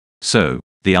So,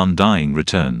 the Undying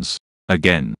returns.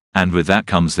 Again. And with that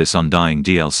comes this Undying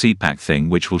DLC pack thing,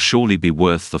 which will surely be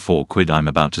worth the £4 I'm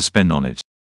about to spend on it.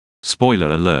 Spoiler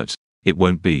alert, it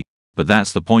won't be. But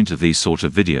that's the point of these sort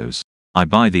of videos. I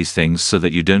buy these things so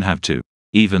that you don't have to.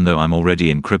 Even though I'm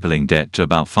already in crippling debt to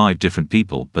about 5 different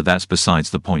people, but that's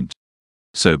besides the point.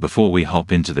 So before we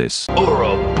hop into this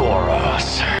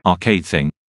Ouroboros arcade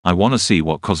thing, I wanna see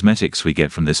what cosmetics we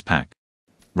get from this pack.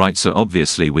 Right, so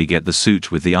obviously we get the suit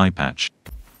with the eye patch.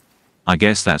 I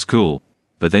guess that's cool,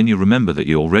 but then you remember that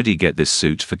you already get this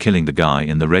suit for killing the guy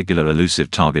in the regular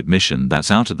elusive target mission that's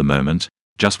out at the moment,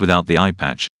 just without the eye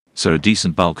patch, so a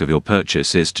decent bulk of your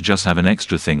purchase is to just have an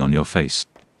extra thing on your face.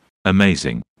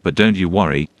 Amazing, but don't you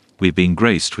worry, we've been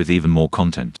graced with even more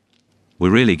content.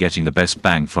 We're really getting the best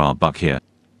bang for our buck here,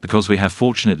 because we have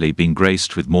fortunately been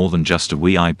graced with more than just a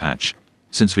wee eye patch,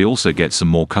 since we also get some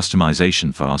more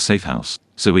customization for our safe house.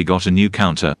 So we got a new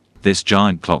counter, this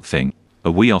giant clock thing, a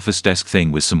wee office desk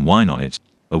thing with some wine on it,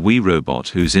 a wee robot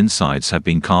whose insides have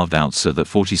been carved out so that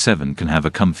 47 can have a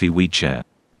comfy wee chair.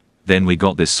 Then we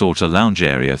got this sorta lounge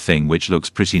area thing which looks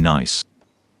pretty nice.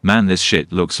 Man, this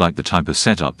shit looks like the type of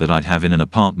setup that I'd have in an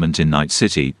apartment in Night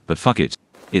City, but fuck it,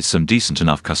 it's some decent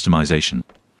enough customization.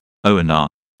 Oh, and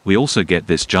we also get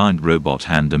this giant robot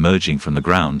hand emerging from the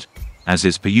ground, as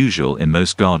is per usual in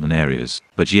most garden areas.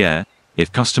 But yeah,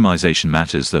 if customization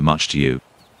matters that much to you,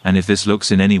 and if this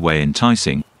looks in any way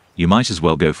enticing, you might as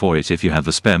well go for it if you have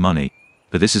the spare money,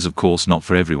 but this is of course not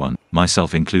for everyone,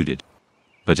 myself included.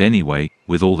 But anyway,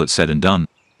 with all that said and done,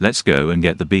 let's go and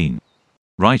get the bean.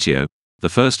 Rightio, the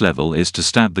first level is to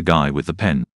stab the guy with the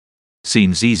pen.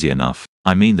 Seems easy enough,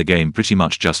 I mean the game pretty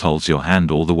much just holds your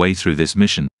hand all the way through this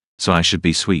mission, so I should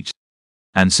be sweet.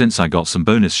 And since I got some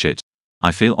bonus shit,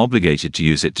 I feel obligated to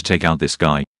use it to take out this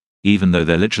guy, even though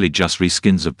they're literally just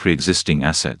reskins of pre-existing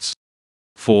assets.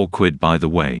 £4 by the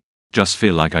way. Just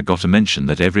feel like I gotta mention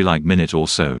that every minute or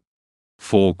so.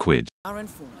 £4. Our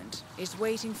informant is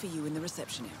waiting for you in the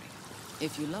reception area.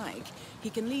 If you like, he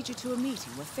can lead you to a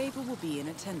meeting where Faber will be in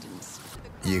attendance.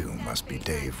 You must be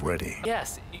Dave Reddy.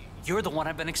 Yes, you're the one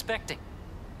I've been expecting.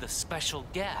 The special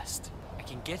guest. I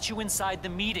can get you inside the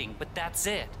meeting, but that's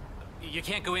it. You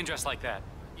can't go in dressed like that.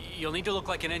 You'll need to look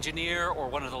like an engineer or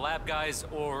one of the lab guys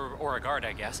or a guard,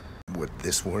 I guess. Would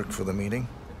this work for the meeting?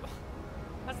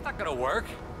 That's not gonna work.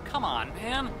 Come on,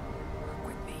 man. Work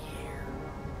with me here.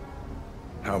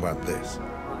 How about this? No.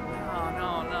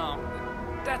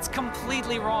 That's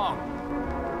completely wrong.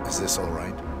 Is this all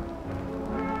right? No,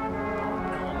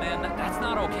 man, that's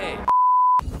not okay.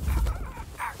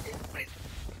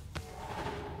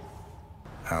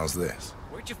 How's this?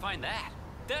 Where'd you find that?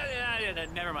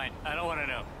 Never mind. I don't want to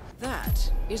know.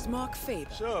 That is Mark Faber.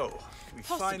 So, we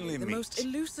Possibly finally the meet. most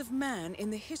elusive man in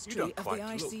the You history don't of quite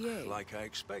the ICA. look like I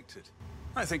expected.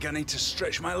 I think I need to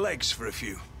stretch my legs for a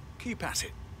few. Keep at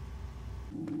it.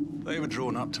 They were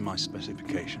drawn up to my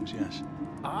specifications, yes.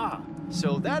 Ah,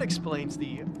 so that explains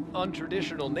the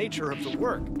untraditional nature of the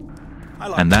work.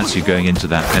 And that's you going into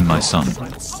that pen, my son.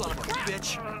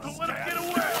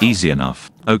 Easy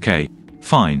enough. Okay,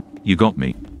 fine, you got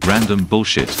me. Random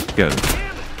bullshit, go.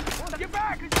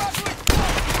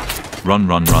 Run.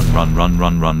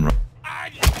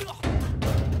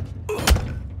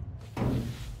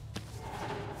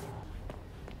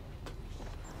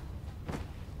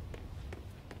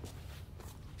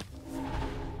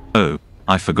 Oh,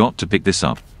 I forgot to pick this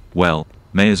up. Well,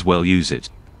 may as well use it.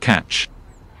 Catch.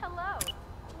 Hello.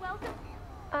 Welcome.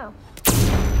 Oh.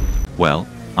 Well,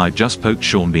 I just poked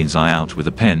Sean Bean's eye out with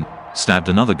a pen, stabbed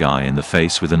another guy in the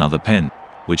face with another pen,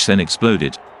 which then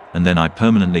exploded, and then I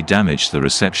permanently damaged the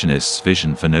receptionist's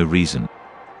vision for no reason.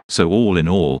 So all in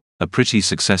all, a pretty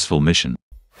successful mission.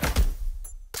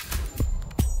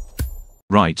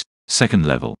 Right, second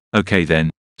level. Okay then,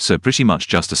 so pretty much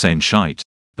just the same shite,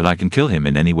 but I can kill him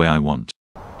in any way I want.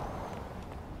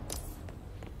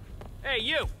 Hey,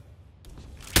 you!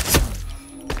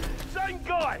 Same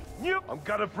guy! Yep. I'm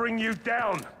gonna bring you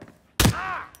down!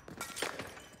 Ah!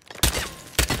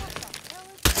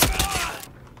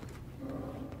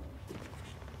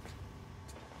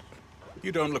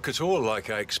 You don't look at all like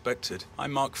I expected.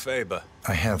 I'm Mark Faber.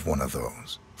 I have one of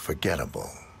those forgettable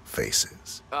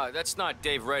faces. That's not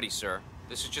Dave Reddy, sir.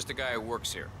 This is just a guy who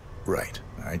works here. Right,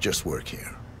 I just work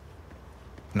here.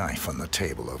 Knife on the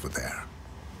table over there.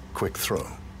 Quick throw.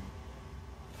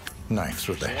 Knife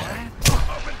through the head.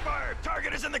 Open fire!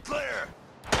 Target is in the clear!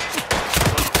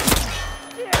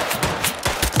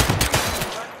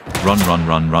 Run.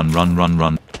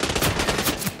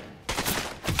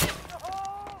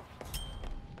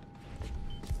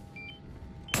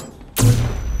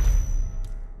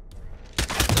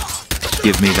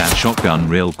 Give me that shotgun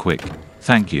real quick.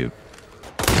 Thank you.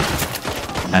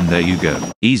 And there you go.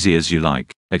 Easy as you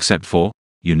like, except for,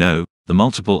 you know, the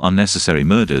multiple unnecessary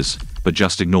murders, but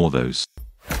just ignore those.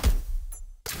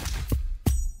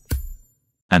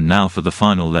 And now for the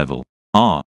final level.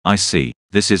 Ah, I see.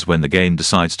 This is when the game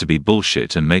decides to be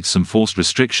bullshit and makes some forced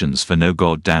restrictions for no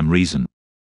goddamn reason.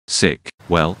 Sick.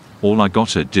 Well, all I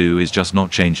gotta do is just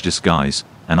not change disguise,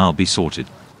 and I'll be sorted.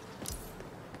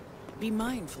 Be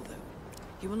mindful, though.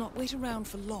 He will not wait around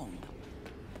for long.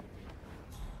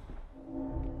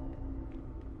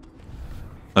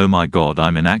 Oh my god,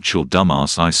 I'm an actual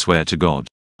dumbass, I swear to god.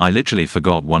 I literally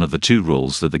forgot one of the 2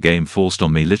 rules that the game forced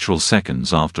on me literal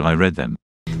seconds after I read them.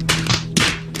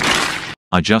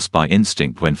 I just by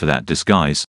instinct went for that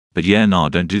disguise, but yeah, nah,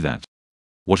 don't do that.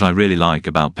 What I really like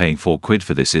about paying £4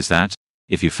 for this is that,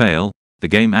 if you fail, the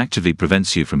game actively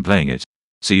prevents you from playing it,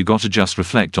 so you gotta just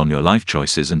reflect on your life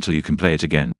choices until you can play it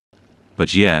again.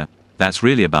 But yeah, that's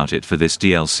really about it for this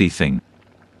DLC thing.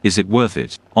 Is it worth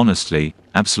it? Honestly,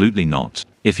 absolutely not.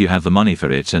 If you have the money for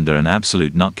it and are an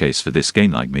absolute nutcase for this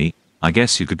game like me, I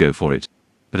guess you could go for it.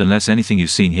 But unless anything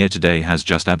you've seen here today has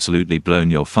just absolutely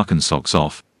blown your fucking socks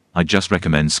off, I'd just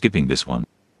recommend skipping this one.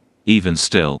 Even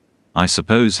still, I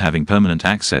suppose having permanent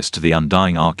access to the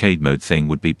Undying arcade mode thing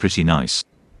would be pretty nice.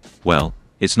 Well,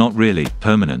 it's not really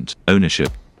permanent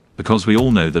ownership, because we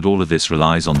all know that all of this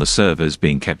relies on the servers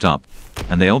being kept up,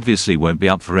 and they obviously won't be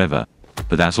up forever,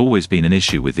 but that's always been an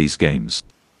issue with these games.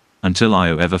 Until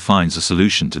IO ever finds a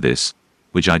solution to this,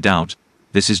 which I doubt,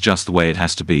 this is just the way it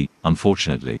has to be,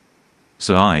 unfortunately.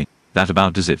 So that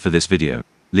about does it for this video.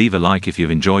 Leave a like if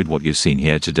you've enjoyed what you've seen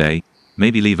here today,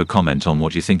 maybe leave a comment on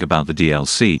what you think about the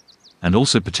DLC, and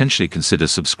also potentially consider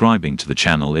subscribing to the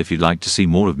channel if you'd like to see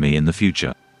more of me in the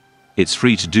future. It's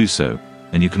free to do so,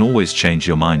 and you can always change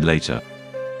your mind later.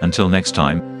 Until next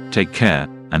time, take care,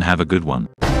 and have a good one.